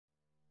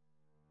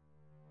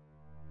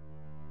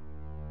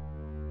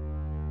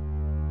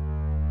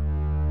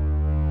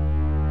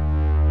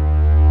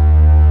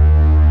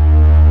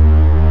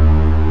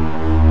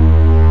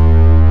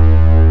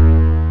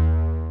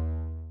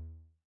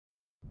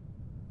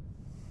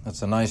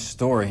That's a nice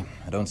story.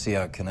 I don't see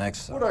how it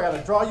connects, though. What, I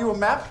gotta draw you a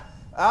map?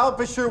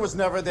 Al-Bashir was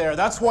never there.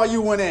 That's why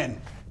you went in.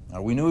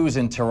 We knew he was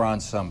in Tehran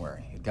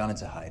somewhere. He'd gone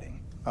into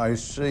hiding. I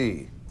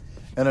see.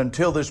 And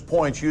until this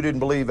point, you didn't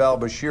believe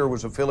al-Bashir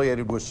was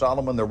affiliated with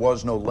Solomon? There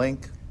was no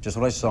link? Just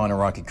what I saw in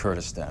Iraqi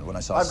Kurdistan when I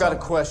saw I've got a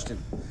Solomon.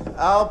 question.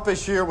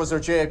 Al-Bashir was our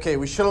JFK.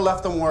 We should have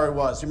left him where he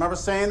was. You remember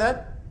saying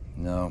that?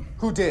 No.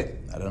 Who did?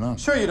 I don't know.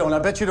 Sure you don't. I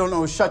bet you don't know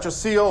who shot your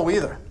CO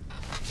either.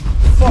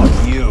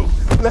 Fuck you!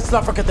 Let's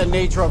not forget the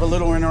nature of a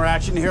little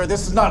interaction here.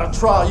 This is not a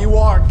trial. You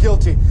are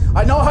guilty.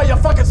 I know how your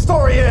fucking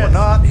story is! We're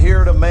not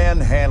here to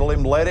manhandle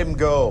him. Let him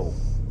go.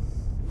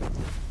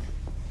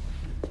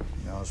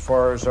 Now, as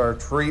far as our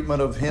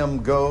treatment of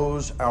him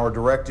goes, our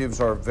directives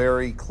are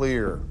very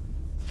clear.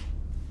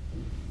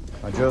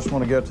 I just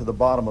want to get to the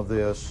bottom of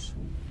this,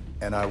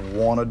 and I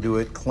want to do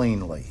it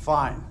cleanly.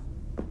 Fine.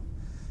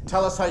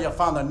 Tell us how you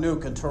found the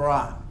nuke in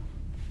Tehran.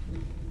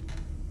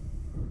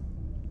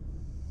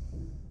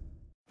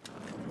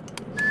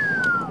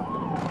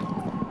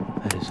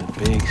 That is a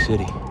big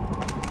city.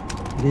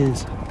 It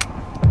is.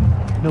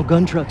 No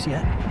gun trucks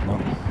yet. No.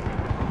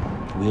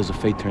 The wheels of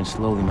fate turn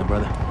slowly, my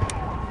brother.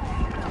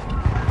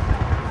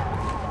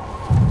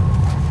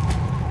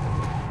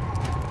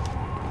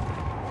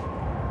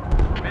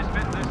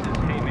 Misfit, this is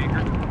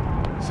Haymaker.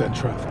 Set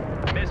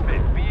traffic.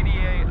 Misfit,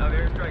 BDA of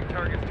airstrike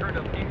targets turned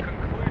up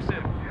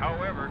inconclusive.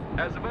 However,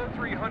 as of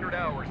 0300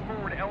 hours,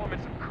 forward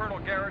elements of Colonel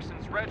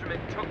Garrison's regiment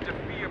took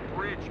Defia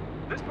Bridge.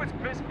 This puts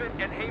Misfit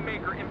and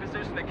Haymaker in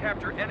position to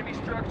capture enemy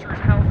structures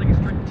housing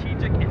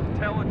strategic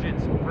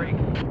intelligence. Break.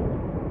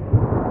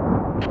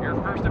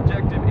 Your first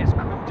objective is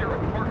Kujar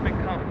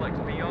apartment complex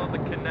beyond the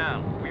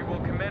canal. We will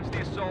commence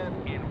the assault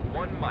in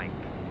 1 mic.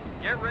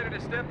 Get ready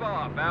to step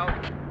off.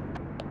 Out.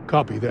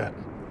 Copy that.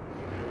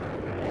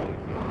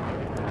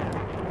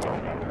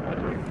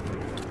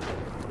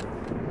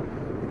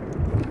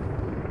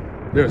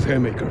 There's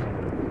Haymaker.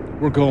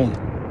 We're going.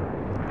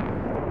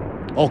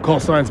 All call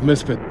signs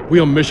Misfit. We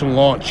on mission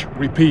launch.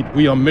 Repeat,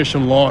 we on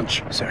mission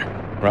launch. Sir.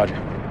 Roger.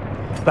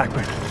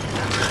 Blackburn,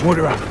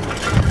 mortar out.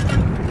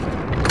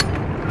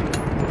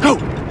 Go!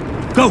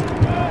 Go!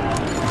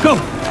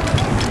 Go!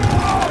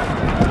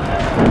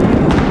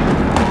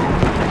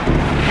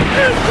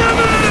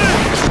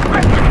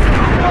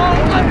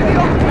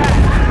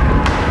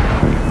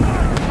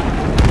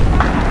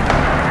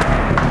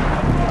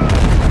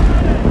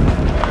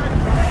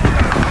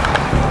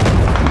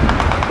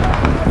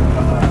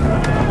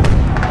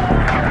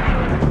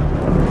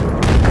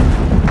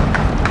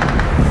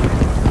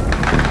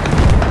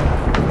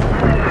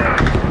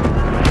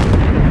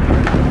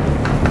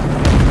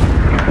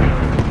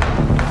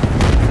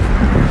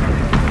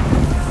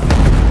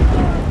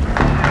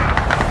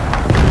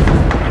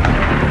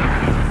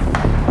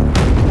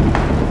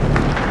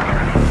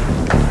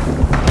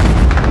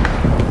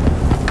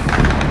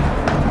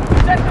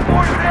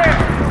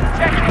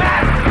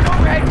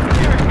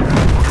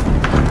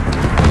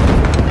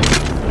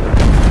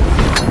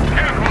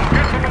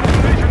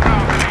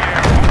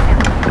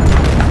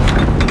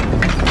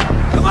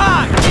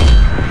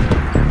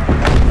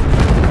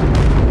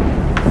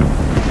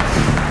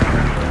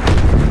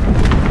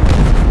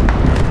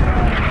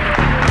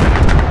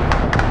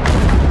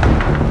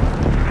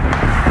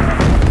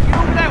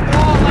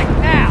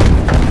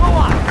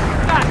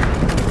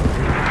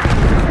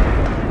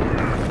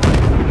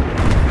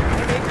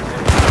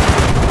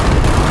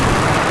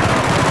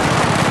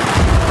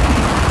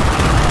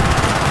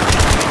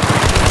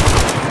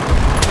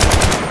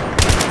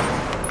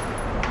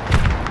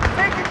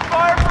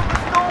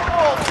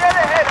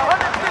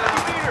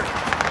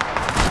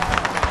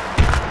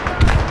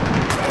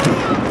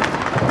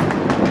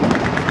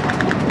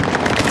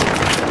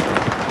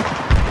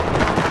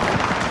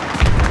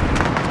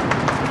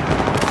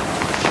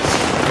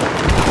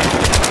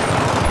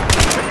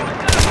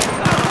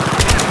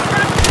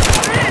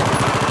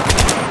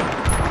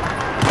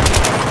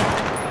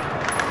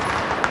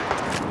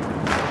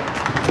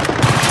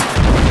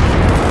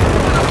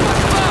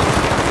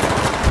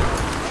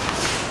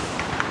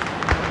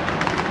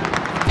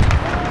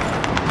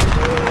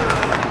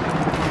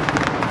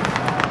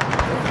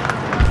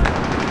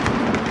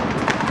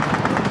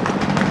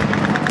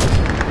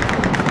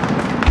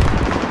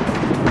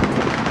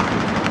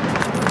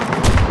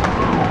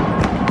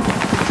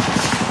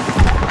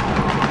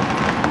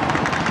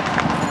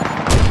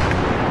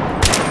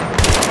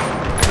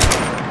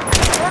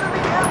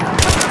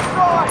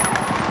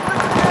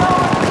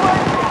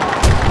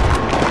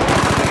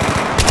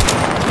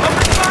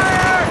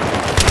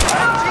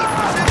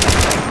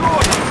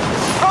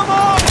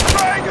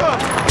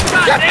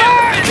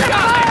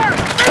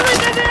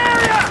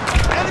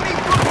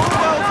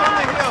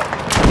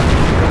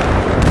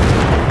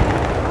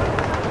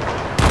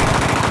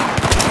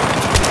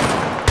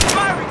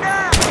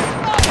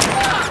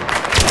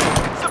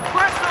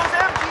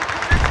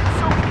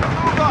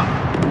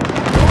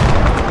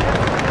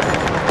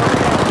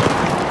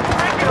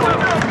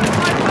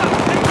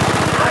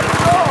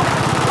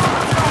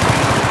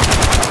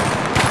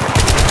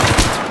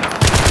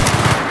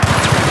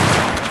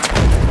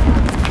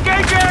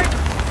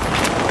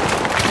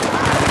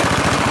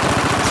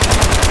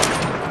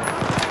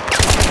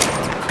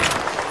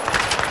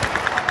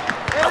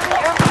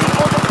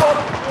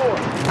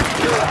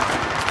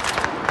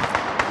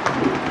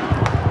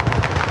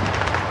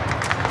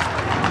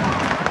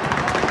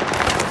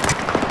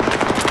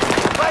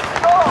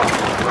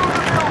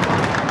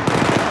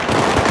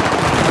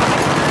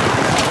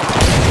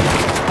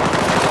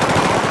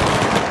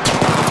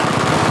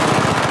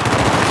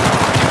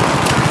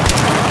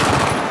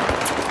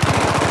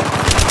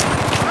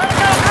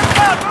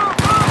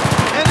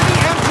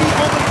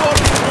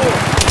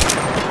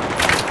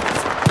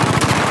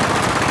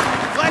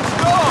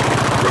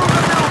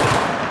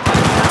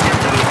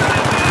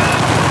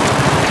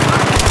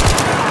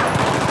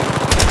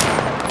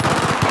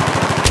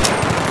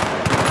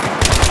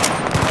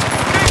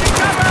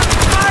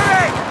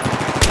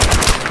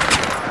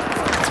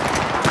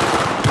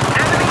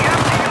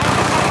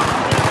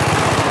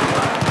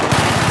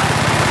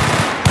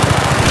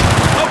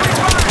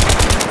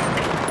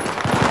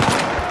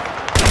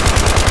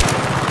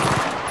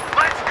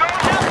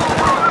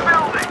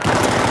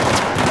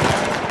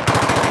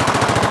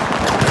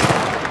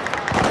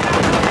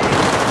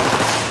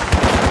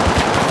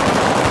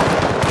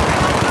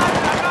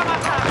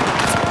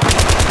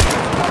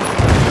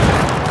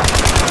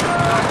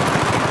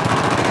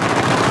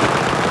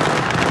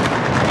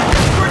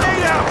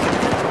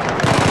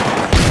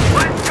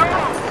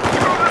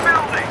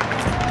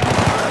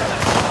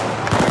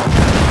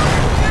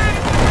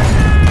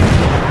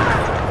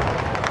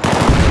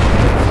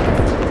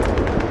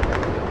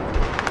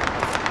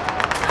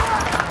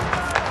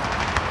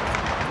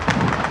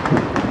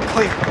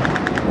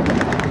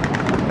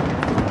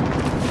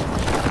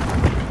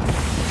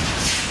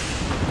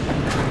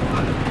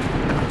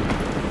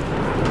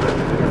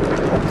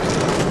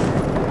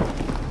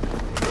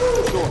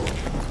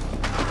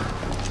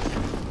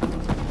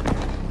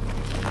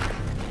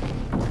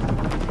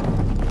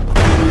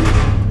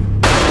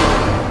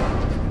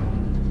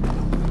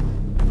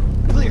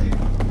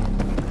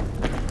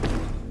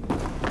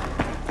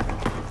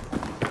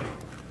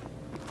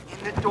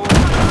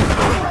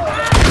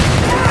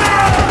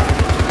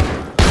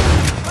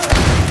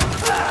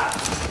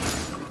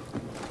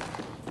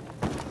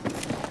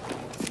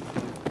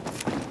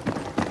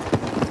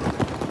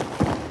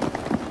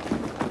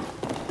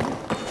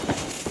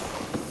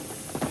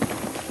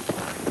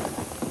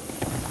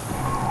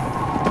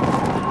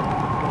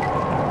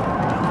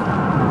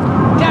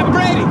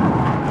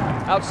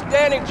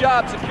 Outstanding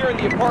job securing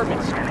the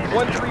apartments.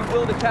 1-3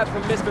 will detach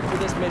from Misfit for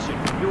this mission.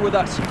 You're with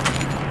us.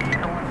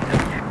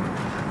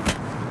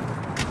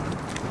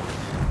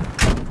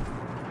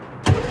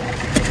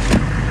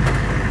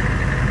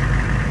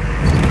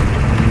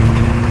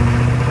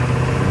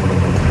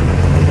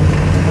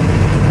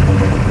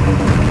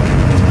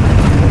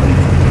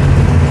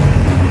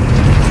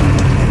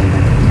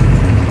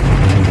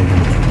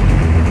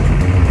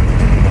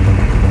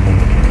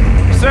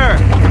 Sir,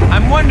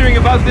 I'm wondering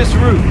about this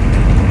route.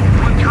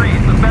 1-3,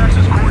 the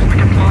fastest course we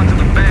can plot to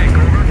the bank,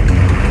 over.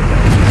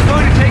 It's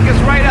going to take us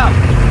right up.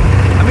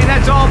 I mean,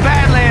 that's all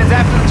Badlands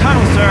after the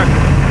tunnel, sir.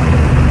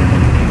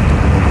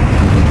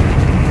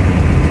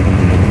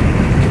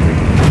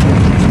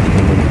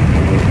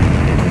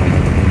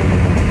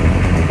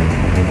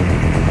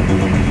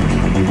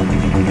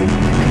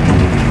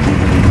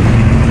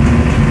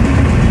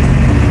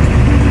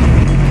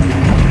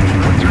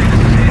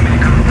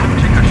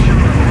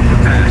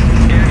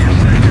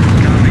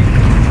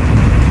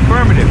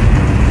 Affirmative.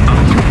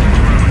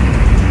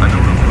 I know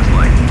what it looks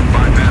like.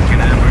 Bypassing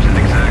ambush is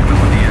exactly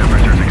what the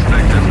ambushers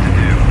expect us to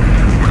do.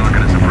 We're not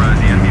going to surprise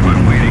the enemy by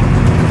waiting.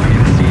 We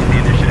need to seize the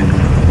initiative.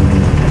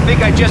 I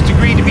think I just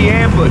agreed to be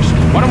ambushed.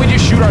 Why don't we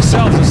just shoot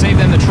ourselves and save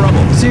them the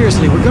trouble?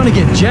 Seriously, we're gonna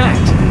get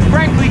jacked.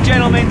 Frankly,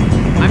 gentlemen,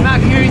 I'm not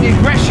hearing the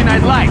aggression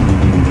I'd like.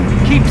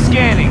 Keep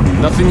scanning.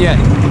 Nothing yet.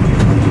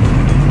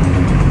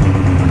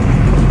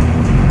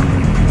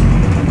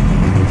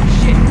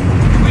 Shit,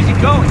 where's he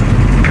going?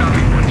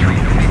 Copy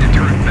 1-3. No need to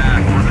turn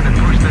back. We're going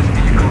to push this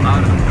vehicle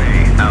out of the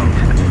way. Out.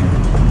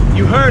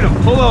 You heard him.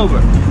 Pull over.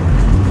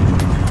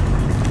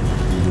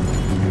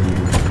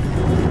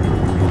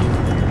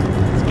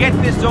 Let's get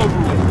this over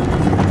with.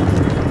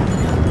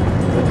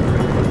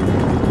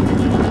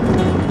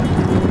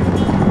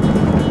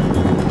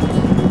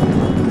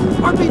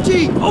 RPG,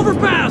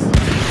 overpass!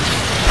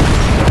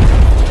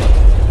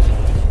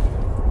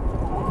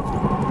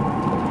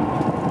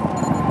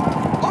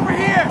 Over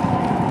here!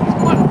 These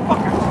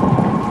motherfuckers!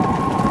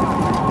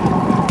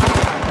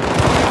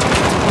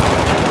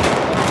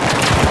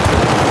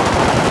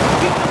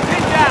 Keep them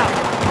pinned down!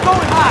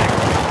 Going high!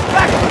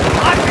 Back!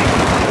 On me!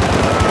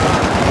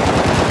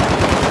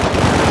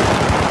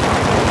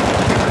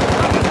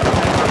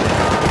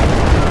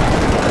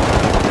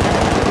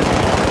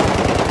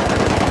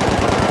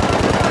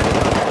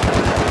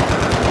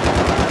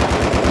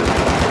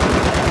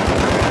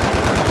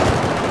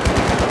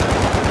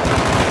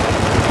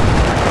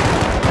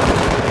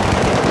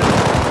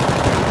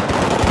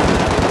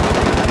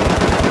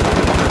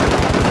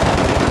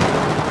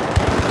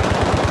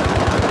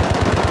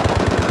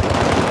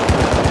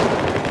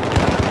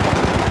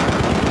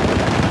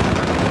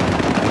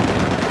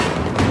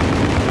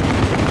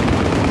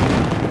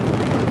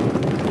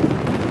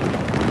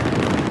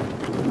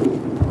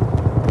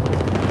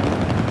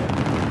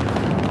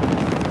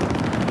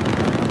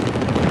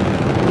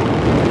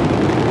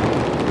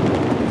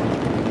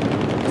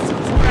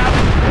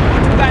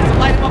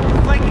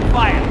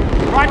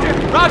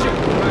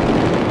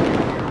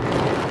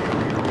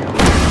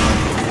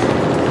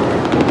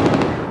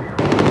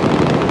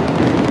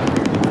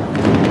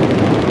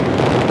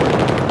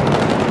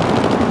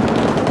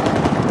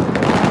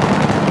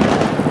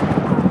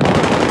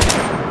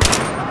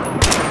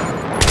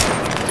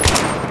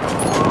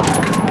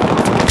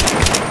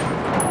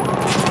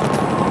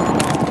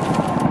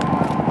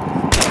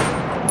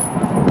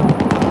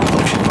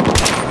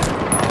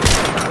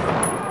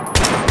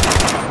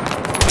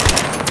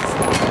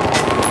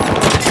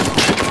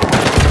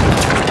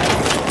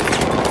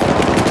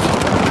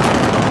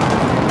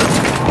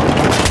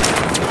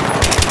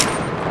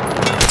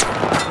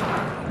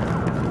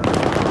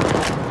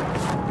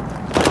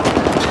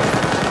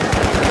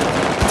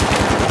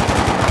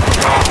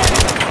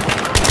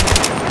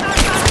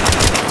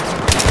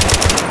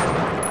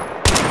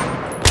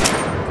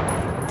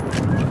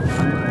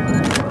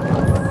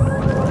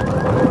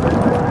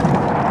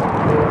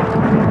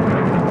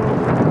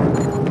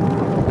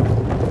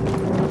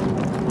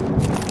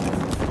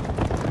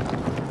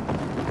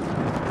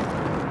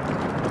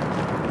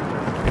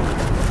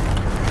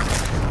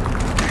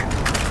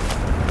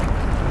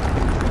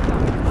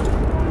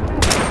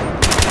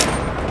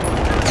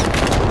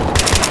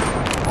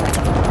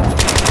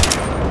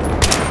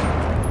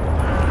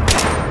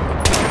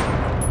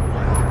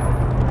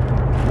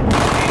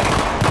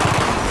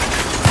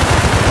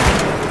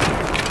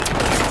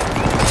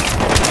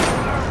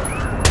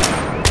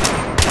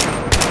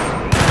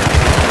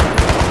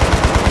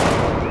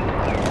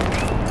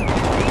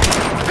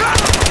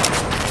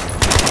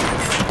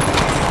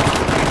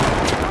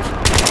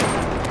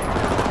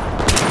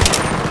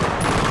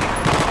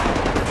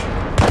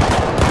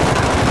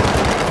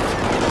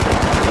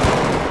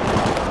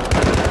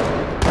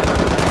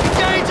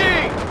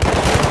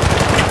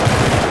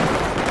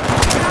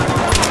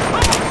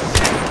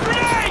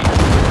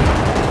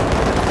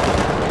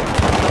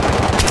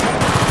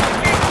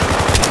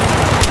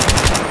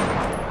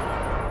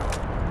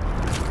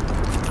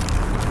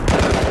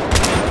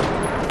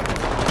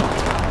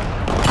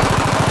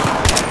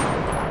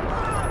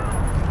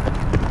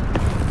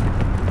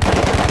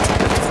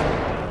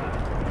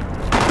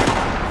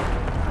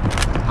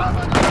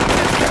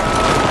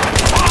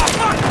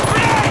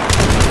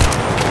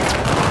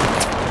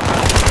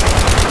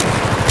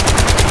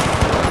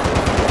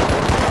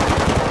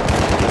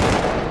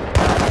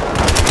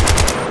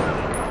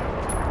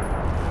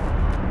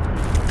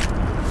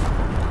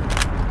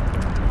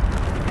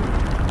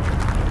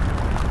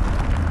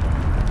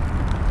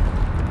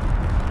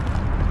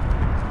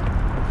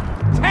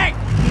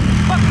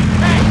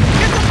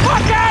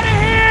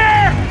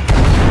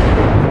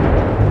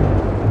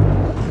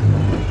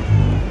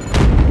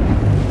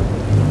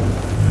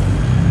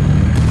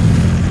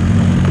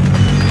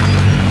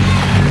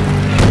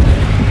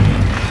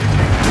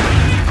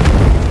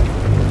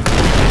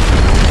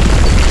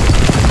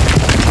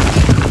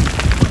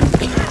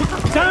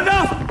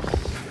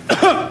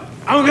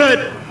 I'm good.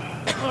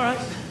 All right.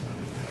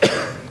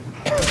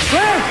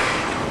 Claire!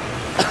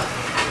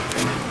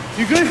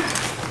 You good?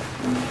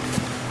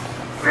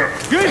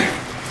 Good?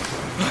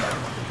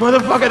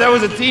 Motherfucker, that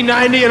was a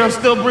T-90 and I'm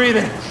still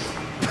breathing.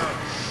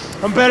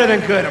 I'm better than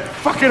good. I'm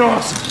fucking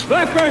awesome.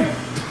 Blackburn!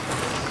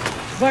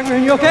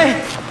 Blackburn, you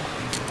okay?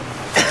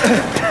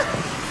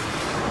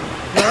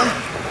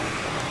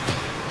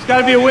 There's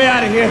gotta be a way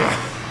out of here.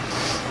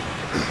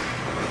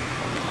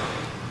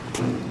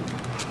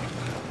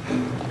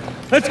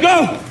 Let's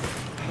go!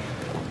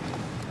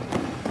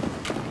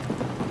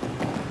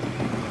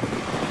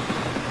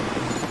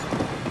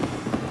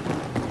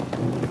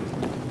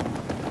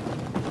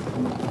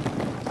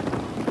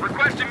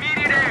 Request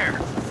immediate air.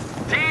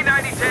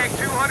 T-90 tank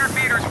 200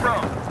 meters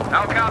from.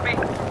 How copy?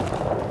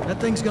 That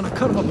thing's gonna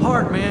cut them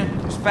apart, man.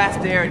 There's fast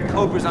air and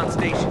Cobra's on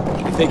station.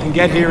 If they can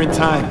get here in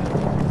time.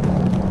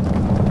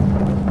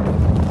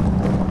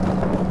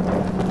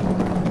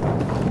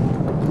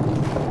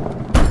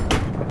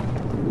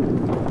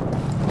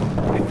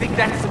 I think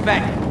that's the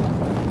bank.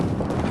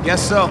 I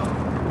guess so. Fucking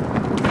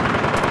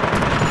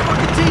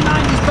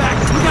T-90's back.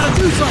 We gotta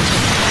do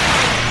something.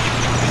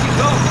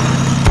 Go!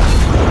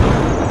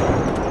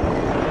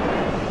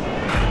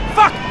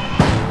 Fuck!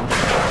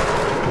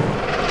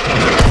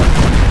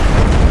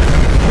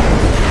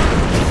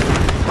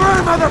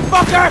 Burn,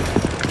 motherfucker!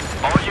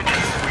 All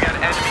units, we got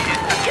enemy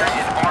infantry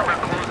and armor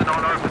closing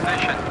on our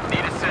position.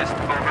 Need assist,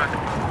 over.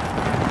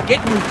 Get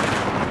moving.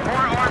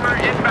 More armor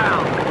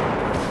inbound.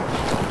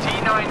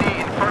 T-90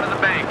 in front of the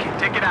bank.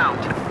 Take it out.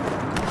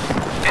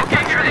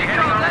 Okay, here they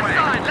come. Left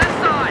side, left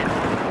side.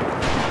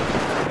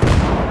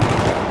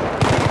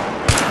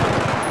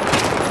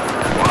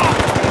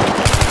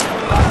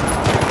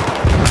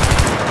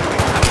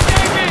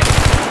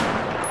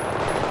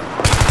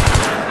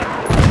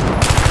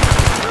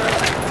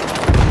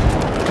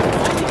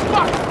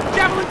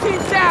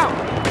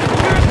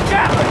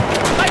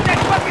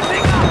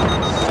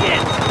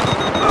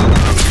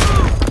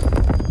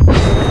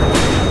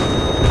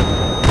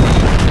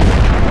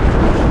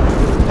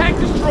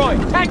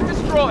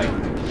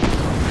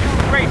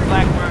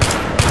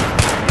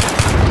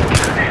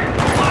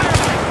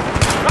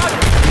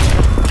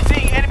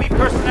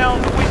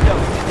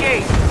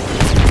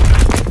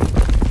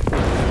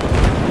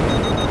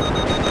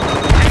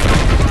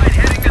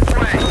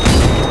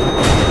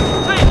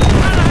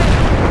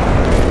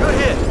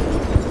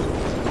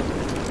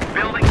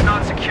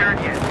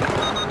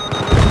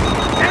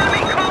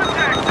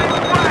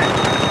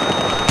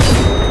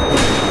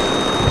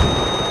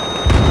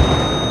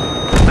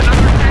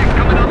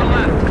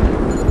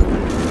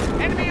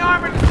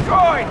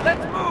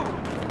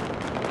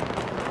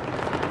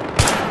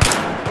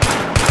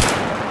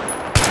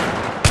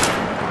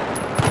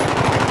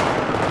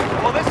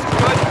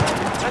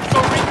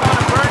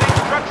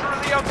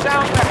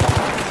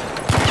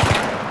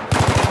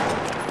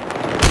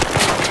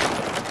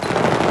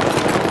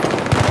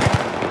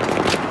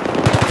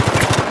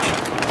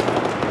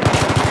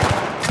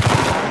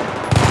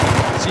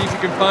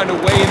 Find a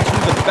way in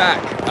through the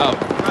back. Out.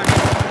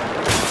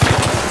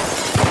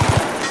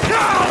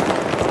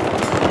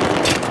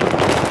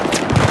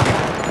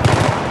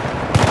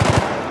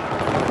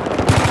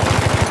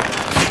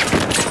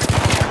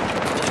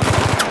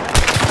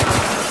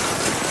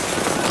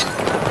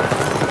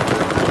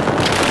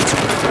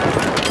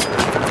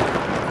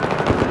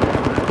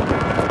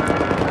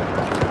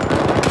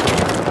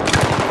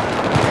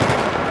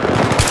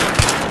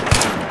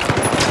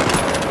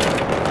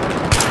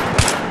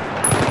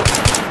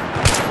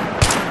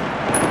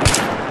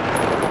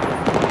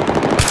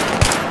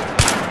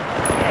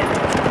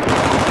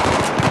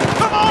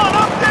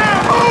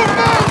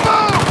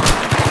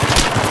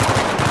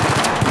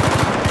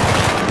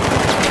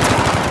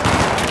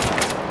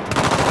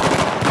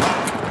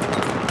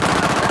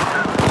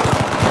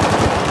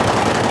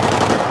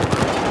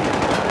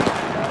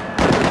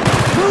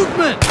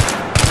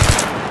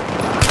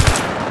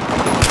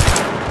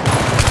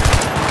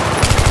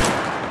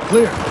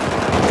 Clear.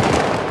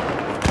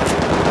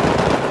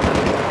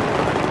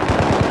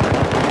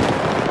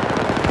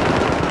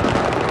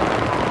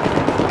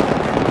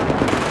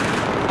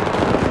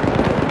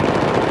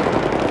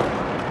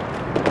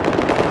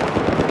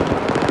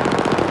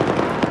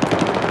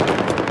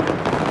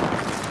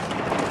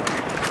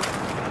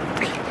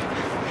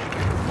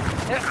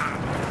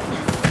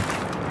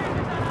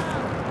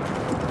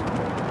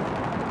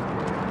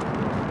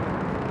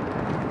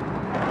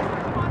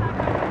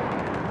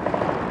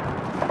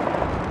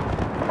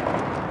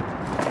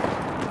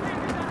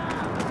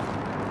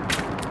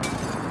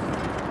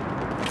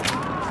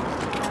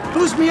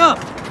 Boost me up!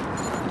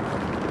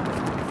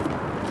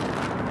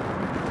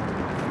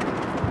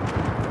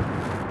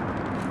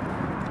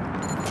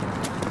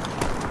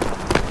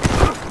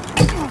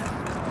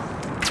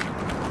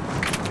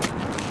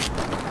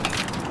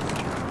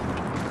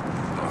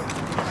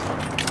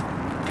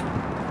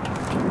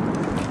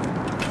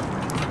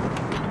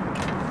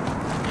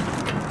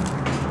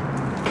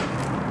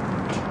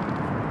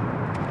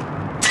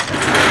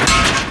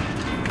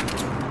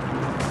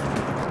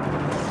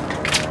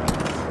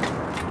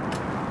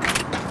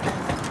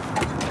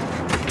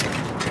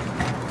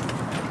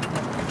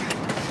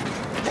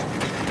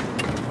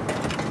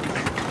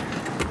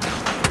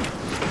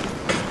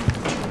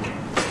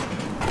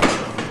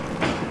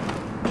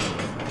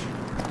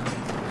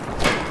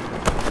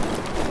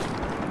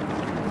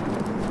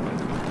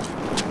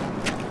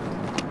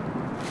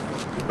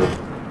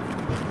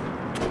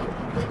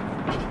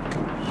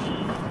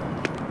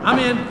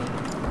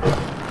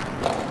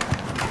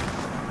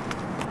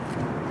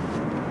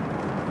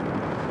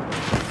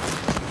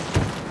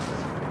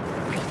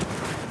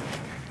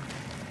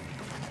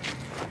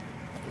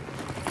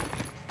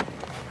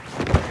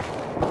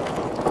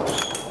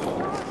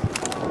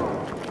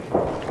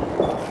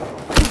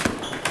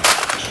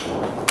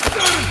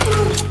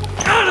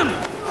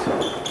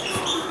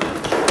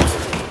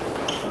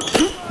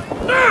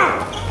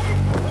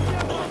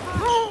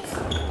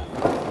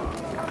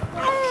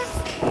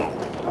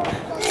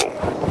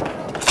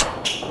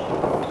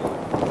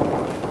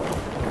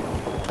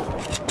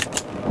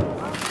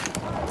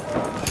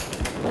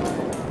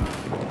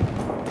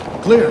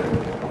 Clear.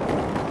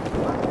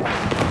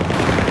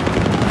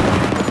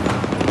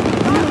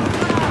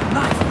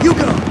 Knife, you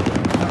go!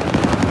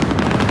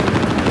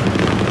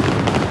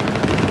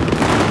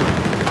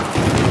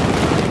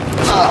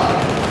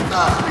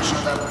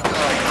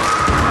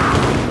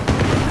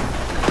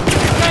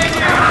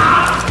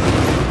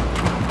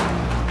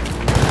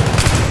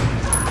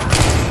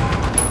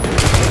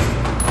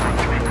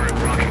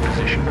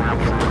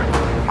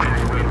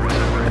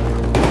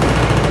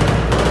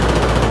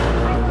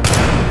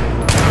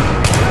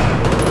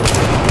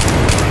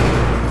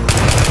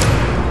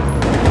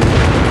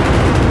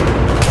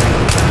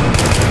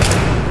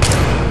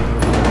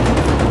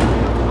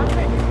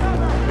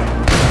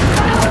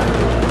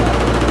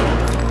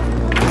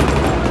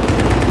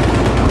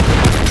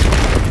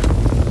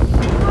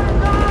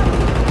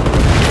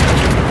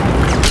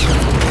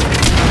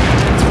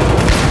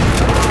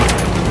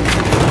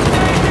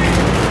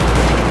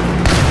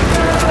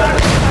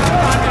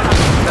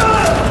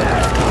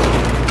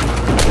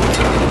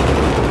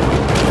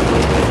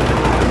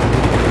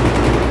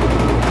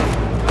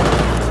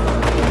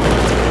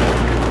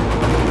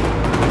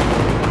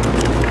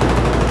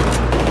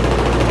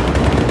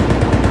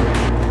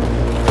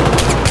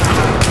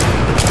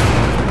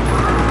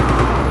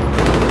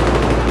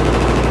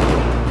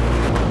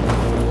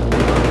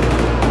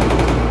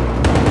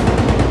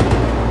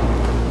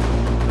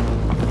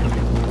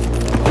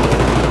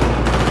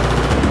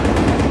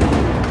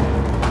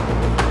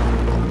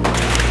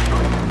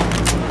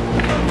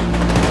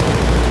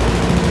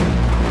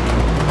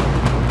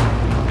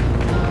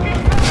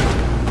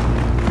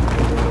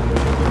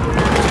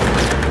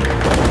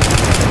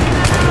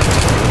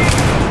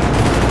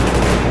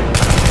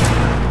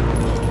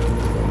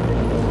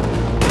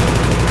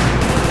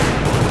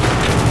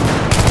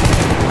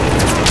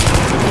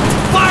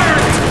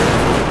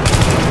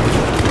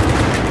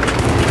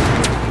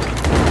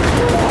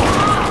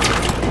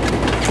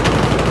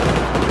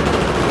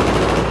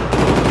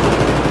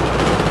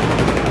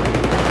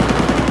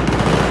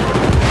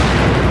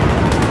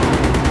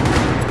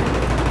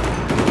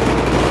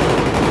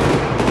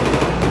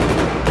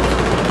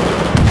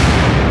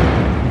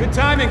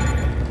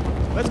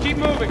 Let's keep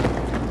moving.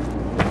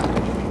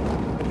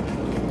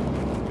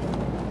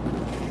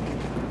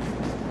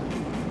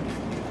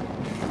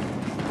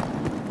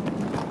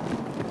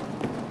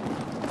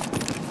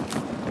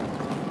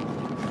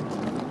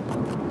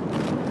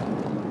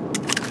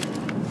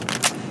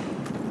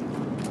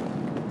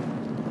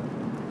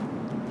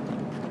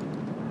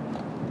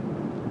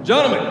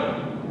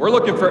 Gentlemen, we're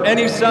looking for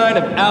any sign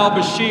of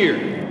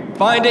al-Bashir.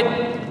 Find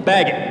it,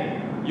 bag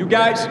it. You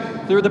guys,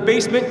 clear the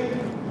basement.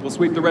 We'll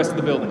sweep the rest of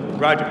the building.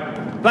 Roger.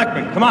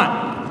 Blackman, come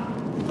on!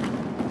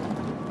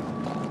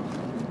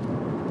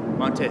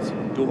 Montez,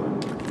 door.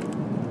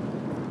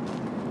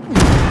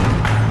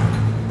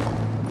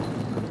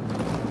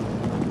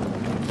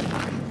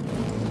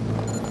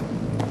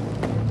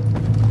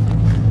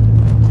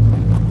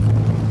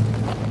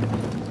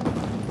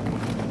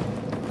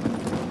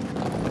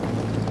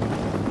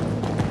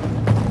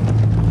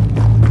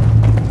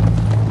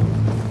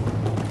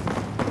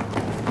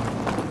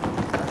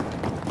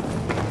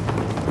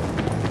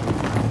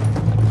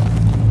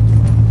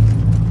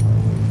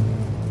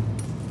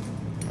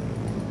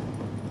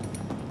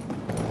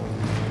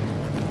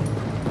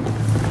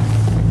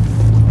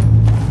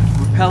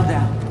 Rappel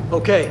down.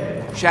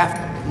 Okay.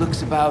 Shaft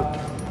looks about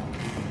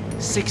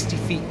 60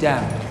 feet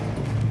down.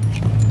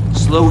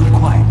 Slow and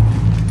quiet.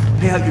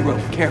 Pay out your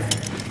rope, careful.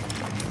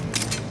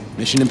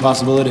 Mission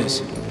impossible it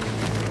is.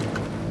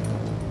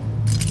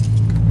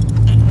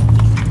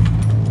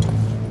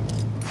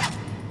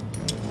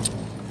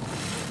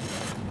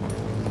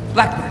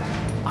 Blackman,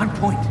 on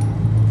point.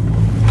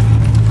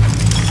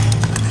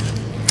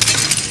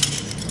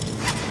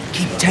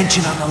 Keep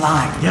tension on the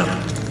line. Yep.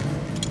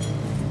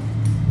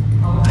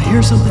 I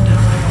hear something down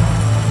there.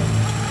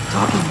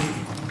 Talking maybe.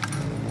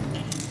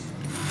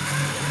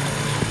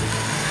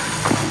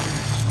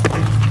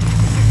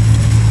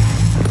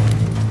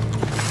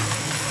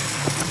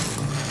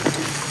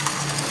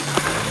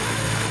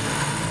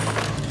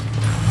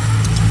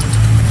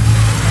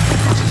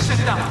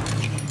 Sit down.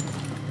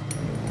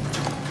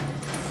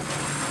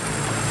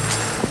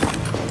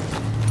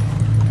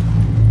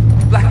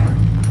 Blackman,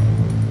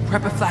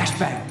 prep a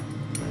flashbang.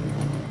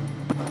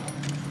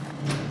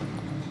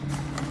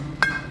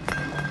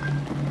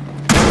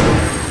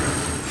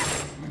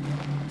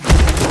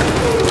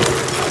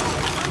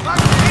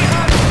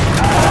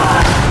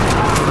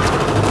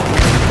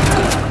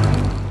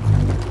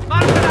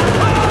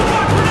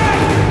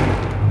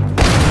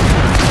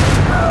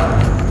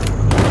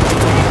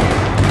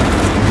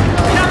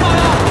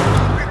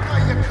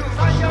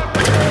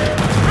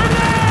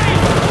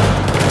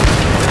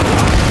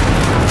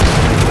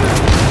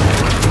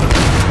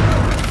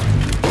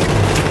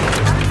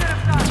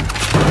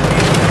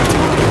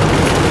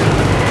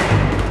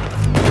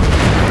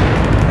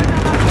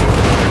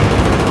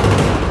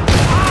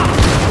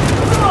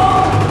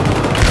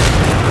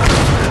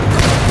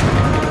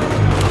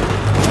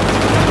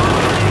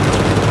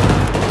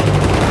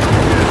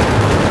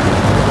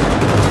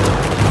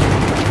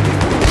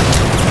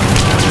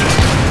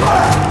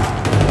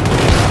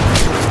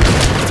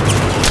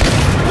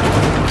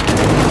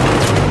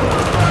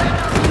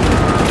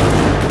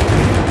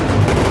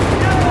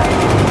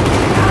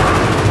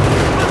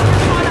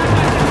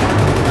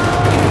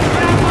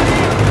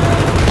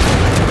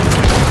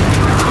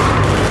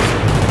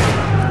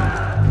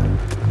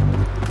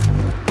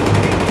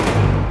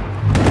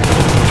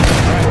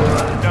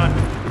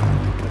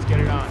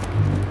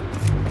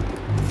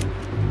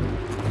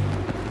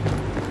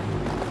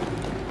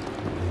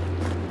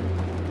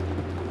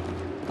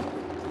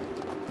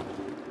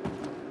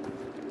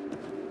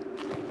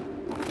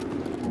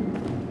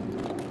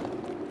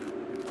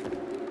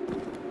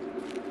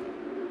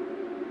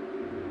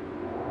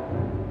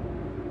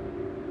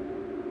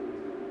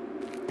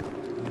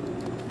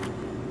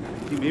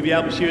 Maybe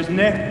Al-Bashir's in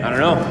there? I don't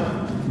know.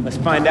 Let's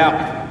find out.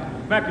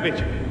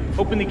 Markovich,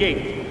 open the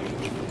gate.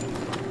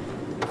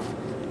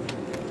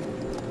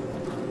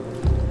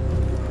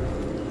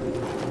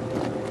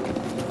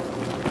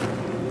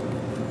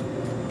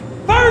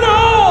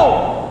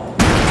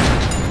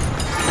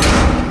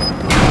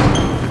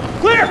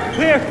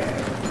 Clear!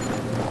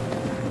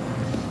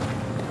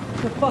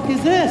 What the fuck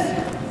is this?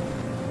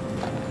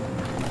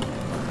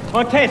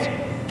 Montez!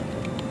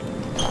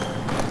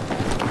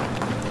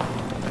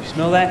 You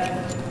smell that?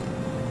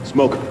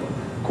 Smoke.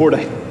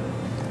 Cordite.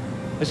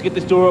 Let's get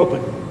this door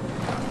open.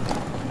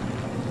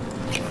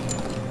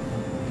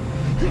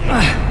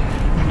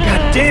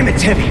 God damn,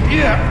 it's heavy.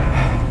 Yeah.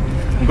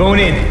 I'm going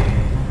in.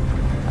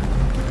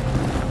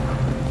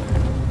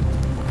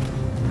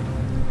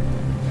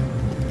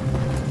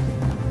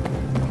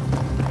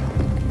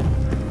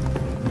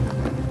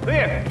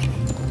 Clear.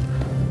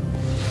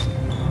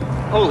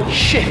 Holy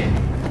shit!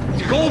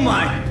 It's a gold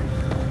mine!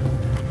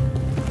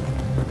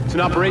 It's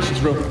an operations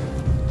room.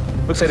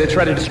 Looks like they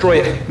tried to destroy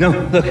it. No,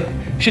 look,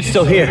 shit's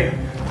still here.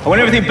 I want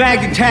everything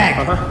bagged and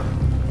tagged.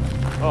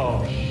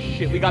 Oh,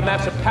 shit. We got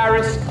maps of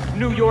Paris,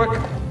 New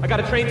York. I got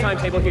a train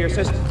timetable here. It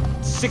says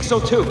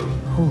 6:02.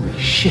 Holy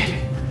shit.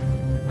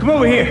 Come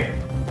over here.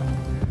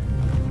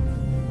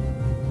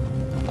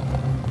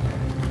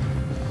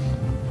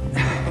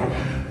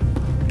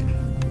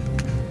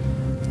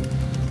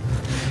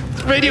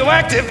 It's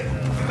radioactive.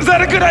 Is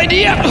that a good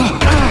idea?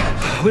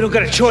 We don't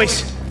got a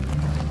choice.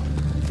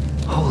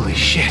 Holy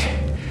shit.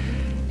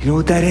 You know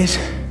what that is?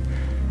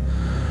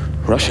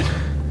 Russian.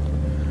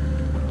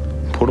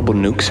 Portable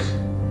nukes.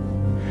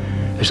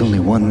 There's only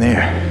one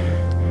there.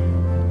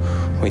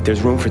 Wait,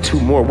 there's room for 2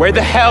 more. Where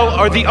the hell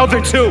are the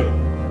other 2?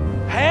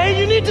 Hey,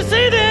 you need to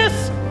see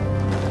this!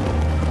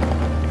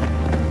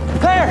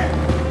 There!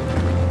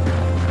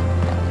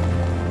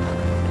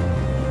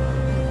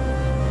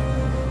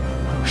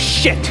 Oh,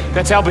 shit!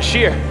 That's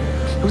Al-Bashir.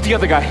 Who's the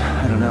other guy?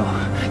 I don't know.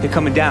 They're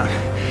coming down.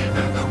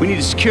 We need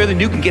to secure the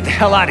nuke and get the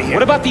hell out of here.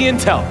 What about the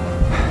intel?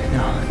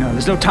 No,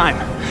 there's no time.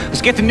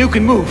 Let's get the nuke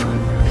and move.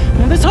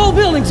 Now, this whole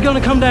building's gonna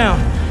come down.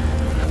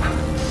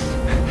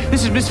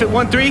 This is Misfit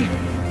 1-3.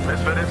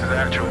 Misfit, this is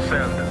actual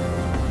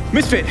send.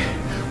 Misfit,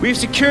 we have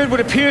secured what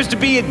appears to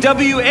be a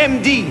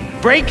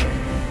WMD. Break?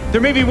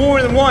 There may be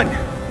more than one.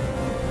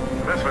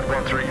 Misfit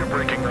 1-3, you're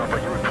breaking up. Are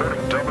you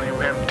reporting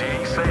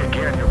WMD? Say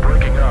again, you're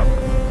breaking up.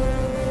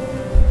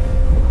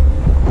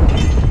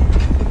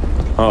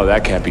 Oh,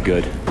 that can't be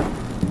good.